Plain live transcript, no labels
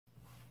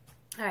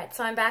All right,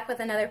 so I'm back with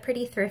another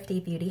pretty thrifty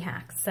beauty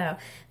hack. So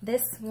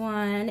this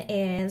one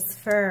is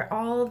for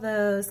all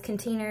those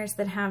containers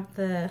that have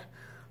the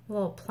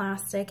little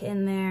plastic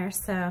in there.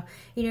 So,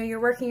 you know, you're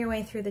working your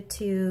way through the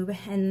tube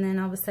and then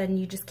all of a sudden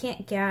you just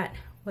can't get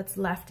what's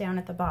left down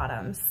at the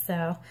bottom.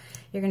 So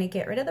you're gonna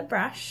get rid of the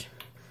brush.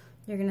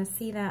 You're gonna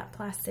see that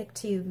plastic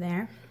tube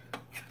there.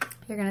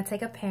 You're gonna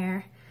take a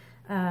pair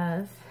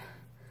of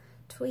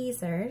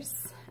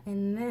tweezers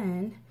and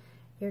then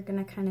you're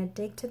gonna kind of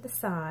dig to the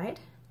side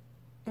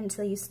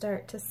until you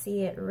start to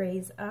see it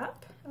raise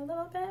up a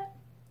little bit,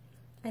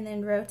 and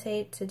then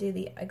rotate to do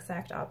the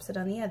exact opposite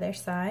on the other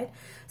side.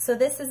 So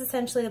this is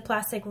essentially the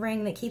plastic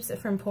ring that keeps it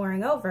from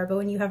pouring over, but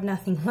when you have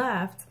nothing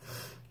left,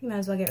 you might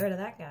as well get rid of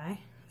that guy.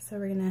 So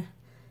we're gonna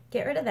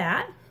get rid of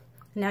that.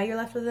 Now you're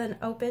left with an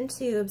open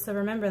tube, so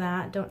remember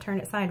that, don't turn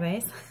it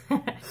sideways.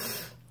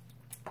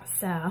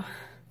 So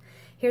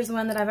here's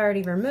one that I've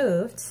already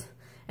removed,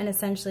 and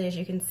essentially as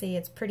you can see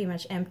it's pretty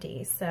much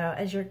empty. So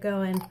as you're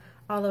going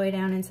all the way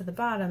down into the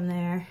bottom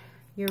there,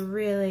 you're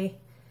really,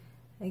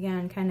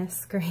 again, kind of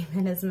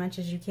scraping as much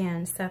as you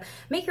can. So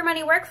make your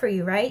money work for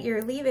you, right?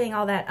 You're leaving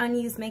all that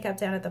unused makeup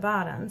down at the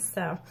bottom.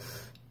 So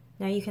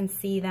now you can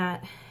see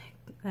that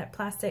that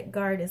plastic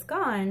guard is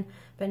gone,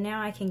 but now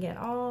I can get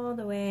all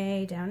the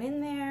way down in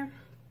there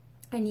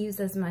and use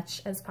as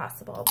much as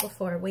possible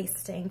before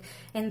wasting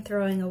and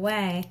throwing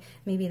away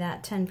maybe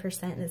that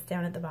 10% that's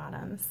down at the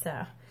bottom.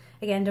 So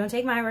again, don't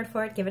take my word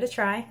for it, give it a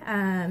try.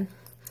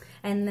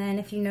 And then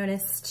if you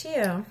notice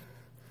too,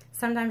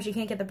 sometimes you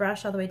can't get the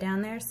brush all the way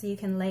down there, so you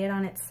can lay it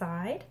on its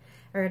side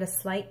or at a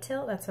slight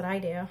tilt. That's what I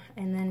do.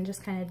 And then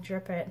just kind of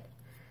drip it,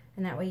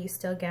 and that way you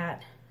still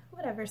got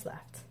whatever's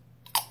left.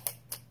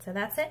 So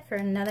that's it for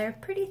another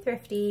pretty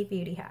thrifty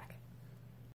beauty hack.